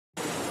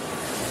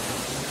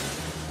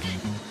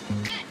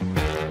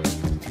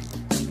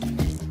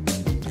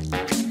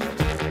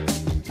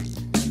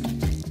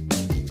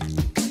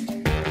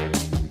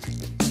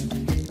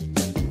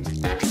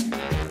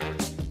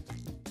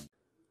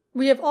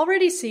We have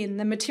already seen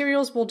that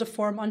materials will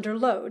deform under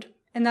load,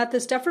 and that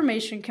this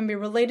deformation can be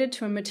related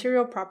to a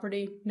material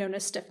property known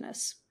as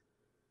stiffness.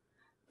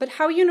 But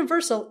how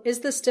universal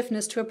is this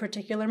stiffness to a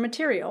particular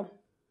material?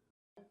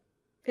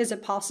 Is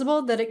it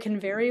possible that it can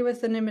vary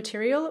within a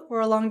material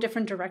or along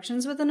different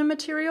directions within a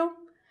material?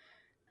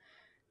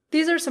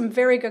 These are some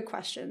very good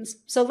questions,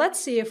 so let's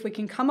see if we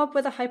can come up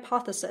with a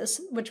hypothesis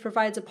which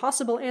provides a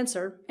possible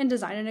answer and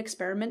design an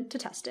experiment to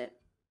test it.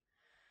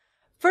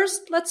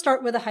 First, let's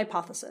start with a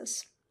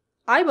hypothesis.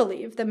 I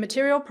believe that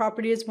material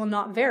properties will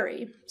not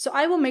vary, so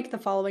I will make the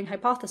following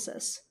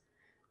hypothesis.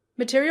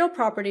 Material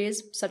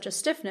properties, such as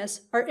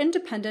stiffness, are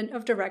independent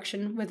of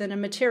direction within a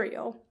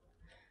material.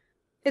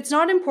 It's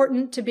not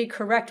important to be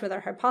correct with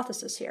our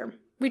hypothesis here.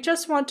 We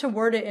just want to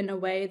word it in a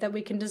way that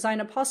we can design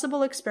a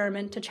possible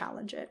experiment to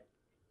challenge it.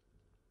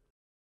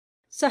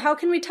 So how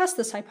can we test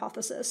this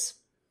hypothesis?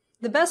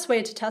 The best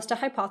way to test a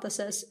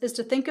hypothesis is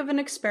to think of an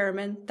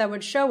experiment that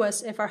would show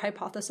us if our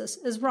hypothesis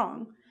is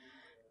wrong.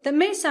 That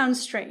may sound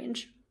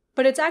strange,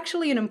 but it's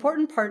actually an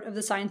important part of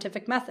the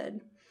scientific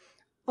method.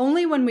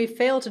 Only when we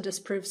fail to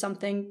disprove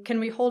something can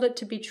we hold it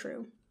to be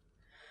true.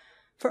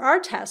 For our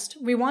test,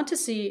 we want to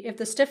see if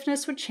the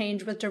stiffness would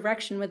change with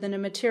direction within a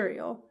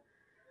material.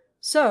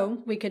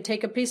 So, we could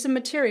take a piece of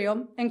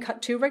material and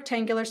cut two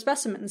rectangular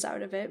specimens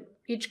out of it,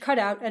 each cut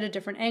out at a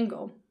different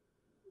angle.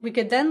 We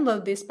could then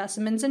load these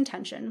specimens in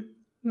tension,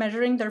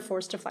 measuring their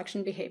force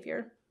deflection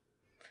behavior.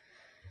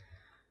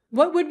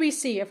 What would we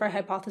see if our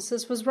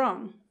hypothesis was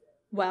wrong?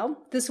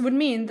 Well, this would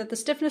mean that the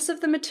stiffness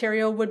of the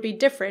material would be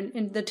different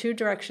in the two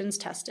directions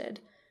tested.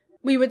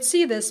 We would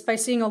see this by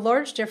seeing a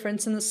large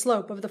difference in the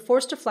slope of the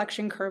force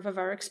deflection curve of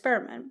our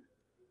experiment.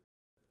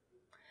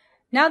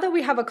 Now that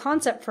we have a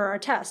concept for our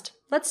test,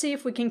 let's see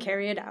if we can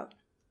carry it out.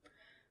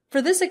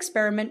 For this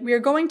experiment, we are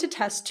going to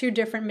test two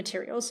different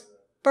materials: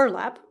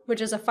 burlap,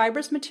 which is a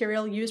fibrous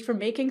material used for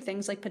making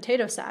things like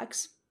potato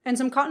sacks, and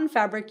some cotton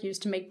fabric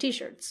used to make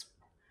t-shirts.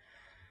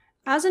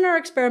 As in our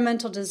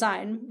experimental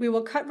design, we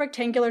will cut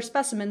rectangular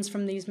specimens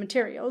from these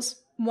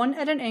materials, one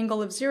at an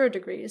angle of 0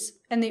 degrees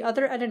and the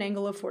other at an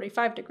angle of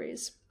 45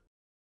 degrees.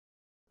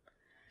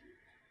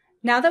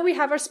 Now that we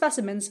have our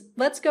specimens,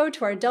 let's go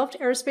to our Delft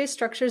Aerospace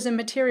Structures and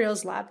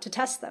Materials lab to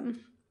test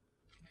them.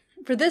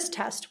 For this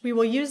test, we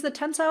will use the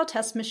tensile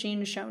test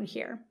machine shown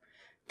here.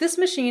 This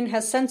machine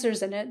has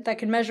sensors in it that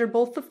can measure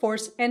both the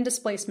force and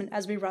displacement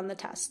as we run the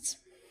tests.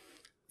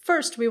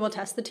 First, we will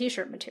test the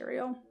t-shirt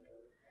material.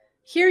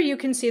 Here you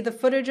can see the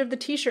footage of the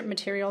t-shirt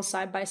material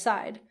side by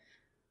side.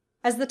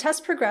 As the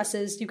test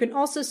progresses, you can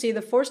also see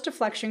the force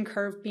deflection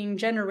curve being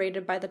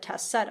generated by the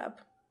test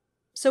setup.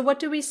 So what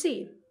do we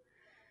see?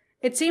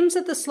 It seems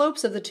that the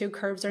slopes of the two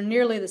curves are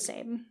nearly the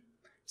same.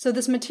 So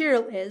this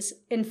material is,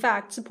 in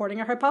fact, supporting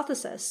our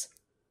hypothesis.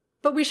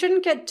 But we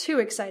shouldn't get too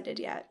excited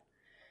yet.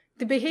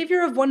 The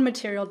behavior of one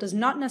material does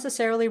not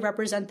necessarily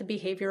represent the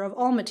behavior of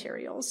all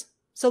materials.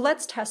 So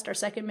let's test our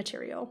second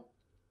material.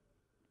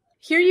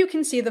 Here you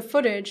can see the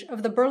footage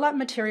of the burlap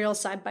material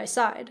side by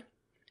side.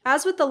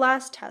 As with the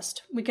last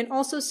test, we can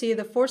also see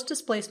the force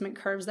displacement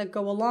curves that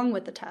go along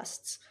with the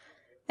tests.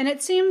 And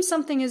it seems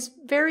something is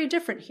very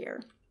different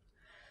here.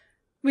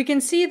 We can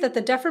see that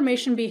the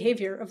deformation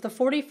behavior of the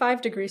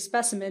 45-degree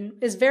specimen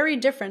is very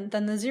different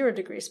than the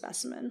 0-degree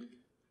specimen.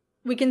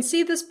 We can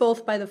see this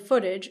both by the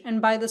footage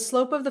and by the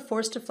slope of the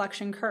force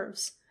deflection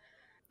curves.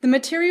 The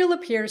material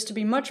appears to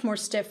be much more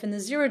stiff in the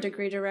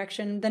 0-degree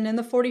direction than in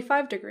the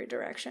 45-degree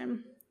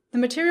direction. The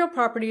material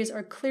properties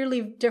are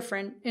clearly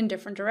different in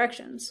different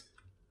directions.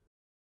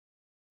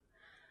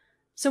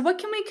 So what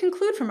can we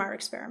conclude from our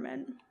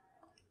experiment?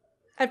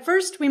 At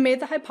first, we made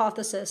the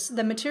hypothesis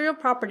that material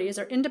properties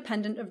are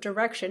independent of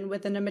direction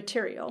within a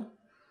material.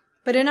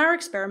 But in our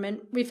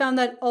experiment, we found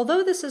that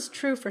although this is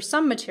true for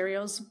some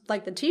materials,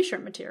 like the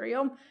t-shirt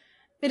material,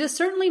 it is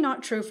certainly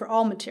not true for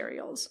all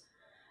materials.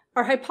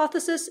 Our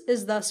hypothesis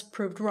is thus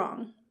proved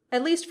wrong,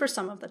 at least for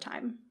some of the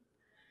time.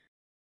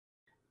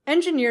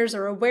 Engineers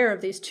are aware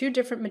of these two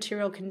different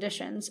material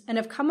conditions and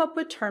have come up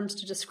with terms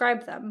to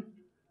describe them.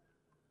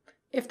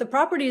 If the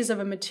properties of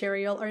a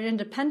material are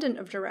independent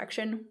of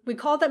direction, we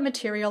call that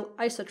material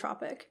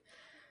isotropic.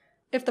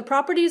 If the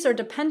properties are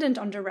dependent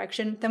on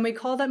direction, then we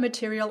call that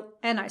material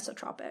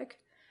anisotropic.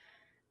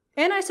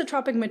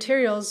 Anisotropic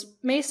materials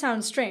may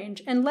sound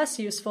strange and less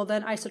useful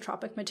than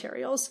isotropic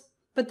materials,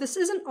 but this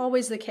isn't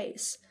always the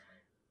case.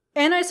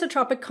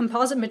 Anisotropic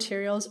composite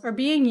materials are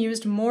being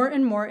used more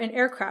and more in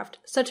aircraft,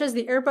 such as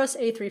the Airbus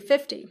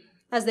A350,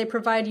 as they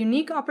provide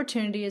unique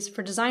opportunities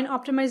for design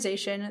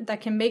optimization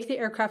that can make the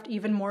aircraft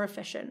even more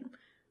efficient.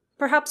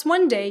 Perhaps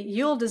one day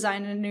you'll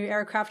design a new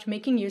aircraft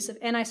making use of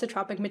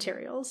anisotropic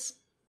materials.